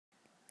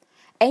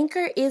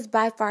Anchor is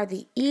by far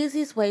the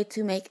easiest way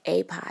to make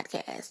a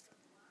podcast.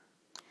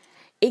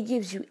 It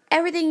gives you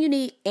everything you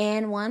need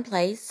in one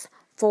place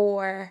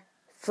for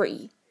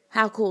free.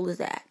 How cool is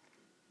that?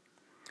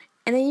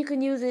 And then you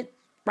can use it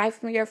right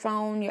from your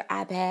phone, your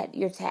iPad,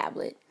 your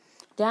tablet.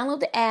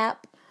 Download the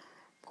app,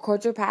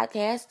 record your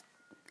podcast,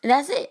 and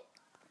that's it.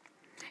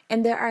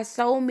 And there are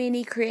so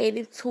many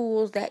creative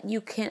tools that you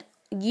can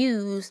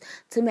use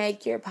to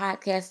make your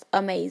podcast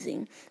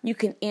amazing. You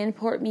can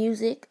import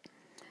music.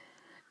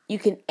 You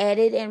can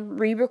edit and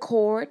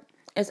re-record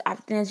as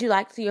often as you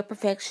like to your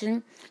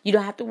perfection. You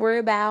don't have to worry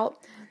about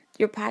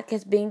your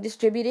podcast being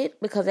distributed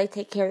because they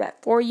take care of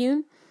that for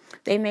you.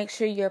 They make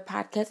sure your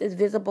podcast is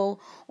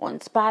visible on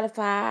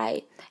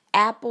Spotify,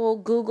 Apple,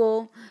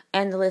 Google,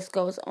 and the list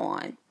goes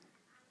on.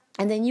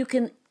 And then you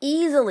can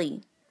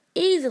easily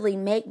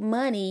make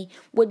money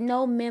with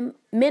no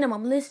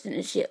minimum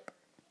listenership.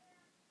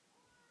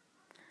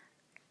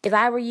 If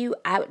I were you,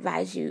 I would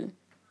advise you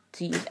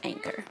to use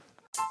Anchor.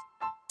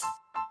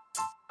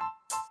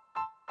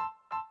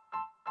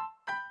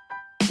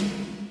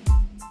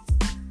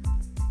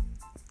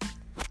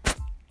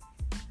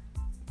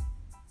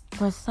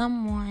 For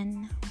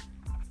someone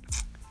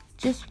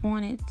just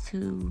wanted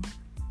to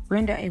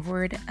render a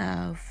word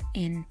of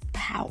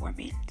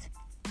empowerment.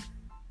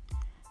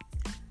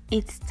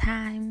 It's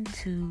time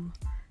to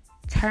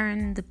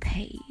turn the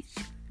page.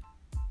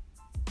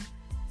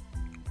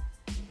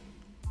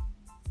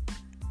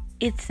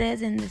 It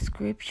says in the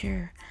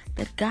scripture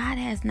that God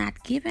has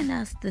not given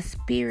us the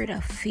spirit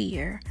of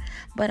fear,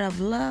 but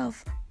of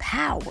love,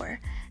 power,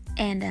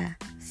 and a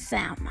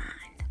sound mind.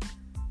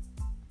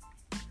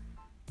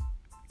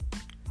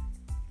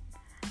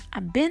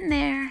 I've been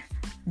there,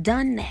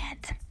 done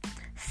that,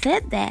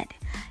 said that,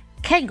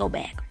 can't go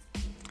back.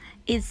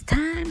 It's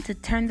time to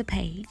turn the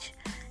page,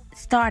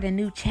 start a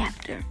new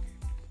chapter.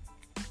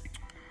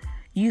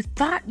 You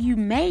thought you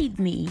made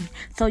me,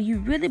 so you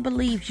really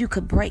believed you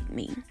could break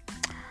me.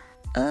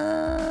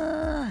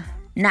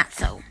 Not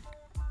so.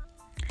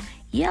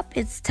 Yep,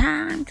 it's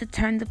time to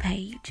turn the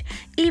page,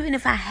 even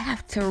if I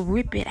have to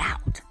rip it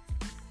out.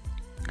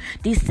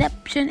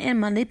 Deception and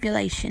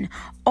manipulation.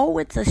 Oh,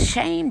 it's a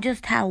shame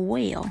just how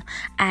well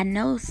I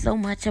know so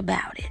much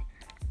about it.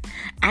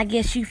 I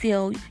guess you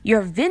feel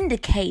you're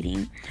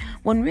vindicating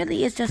when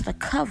really it's just a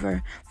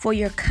cover for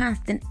your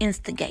constant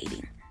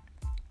instigating.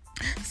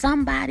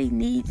 Somebody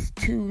needs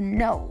to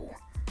know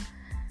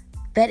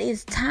that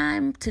it's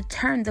time to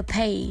turn the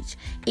page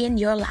in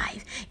your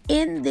life.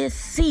 In this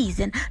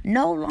season,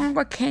 no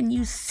longer can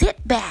you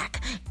sit back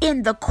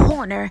in the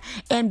corner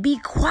and be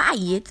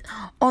quiet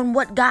on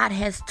what God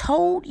has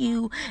told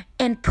you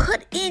and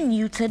put in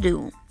you to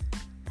do.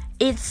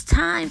 It's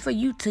time for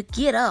you to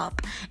get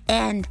up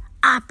and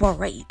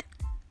operate.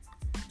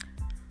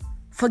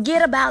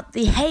 Forget about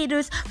the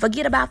haters.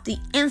 Forget about the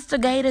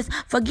instigators.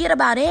 Forget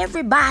about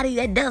everybody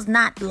that does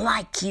not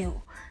like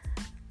you.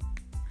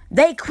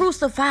 They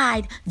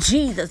crucified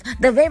Jesus,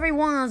 the very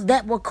ones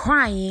that were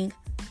crying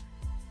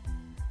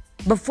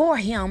before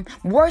him,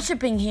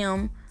 worshiping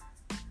him.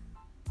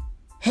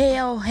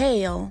 Hail,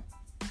 hail,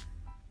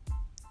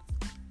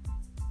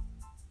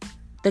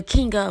 the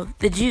King of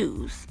the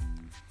Jews.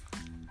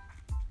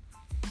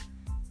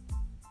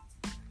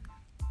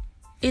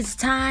 It's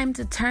time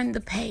to turn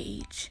the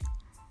page.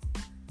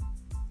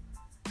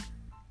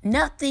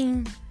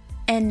 Nothing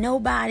and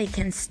nobody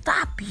can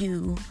stop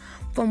you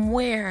from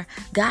where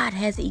God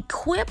has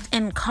equipped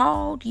and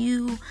called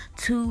you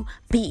to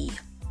be.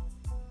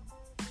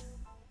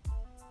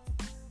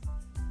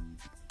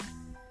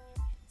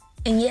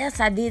 And yes,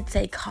 I did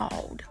say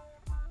called.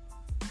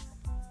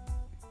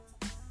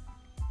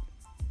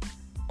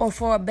 Or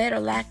for a better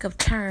lack of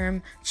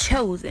term,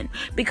 chosen.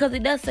 Because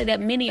it does say that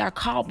many are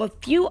called,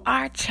 but few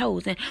are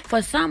chosen.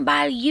 For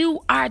somebody, you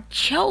are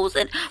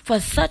chosen for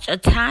such a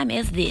time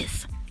as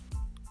this.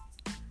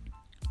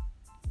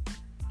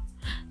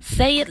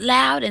 Say it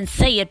loud and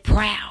say it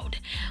proud.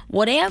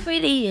 Whatever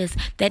it is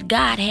that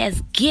God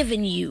has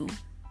given you,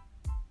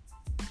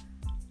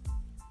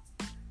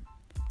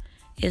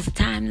 it's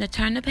time to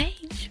turn the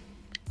page.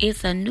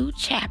 It's a new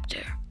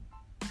chapter,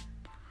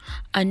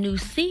 a new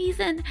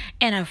season,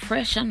 and a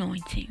fresh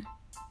anointing.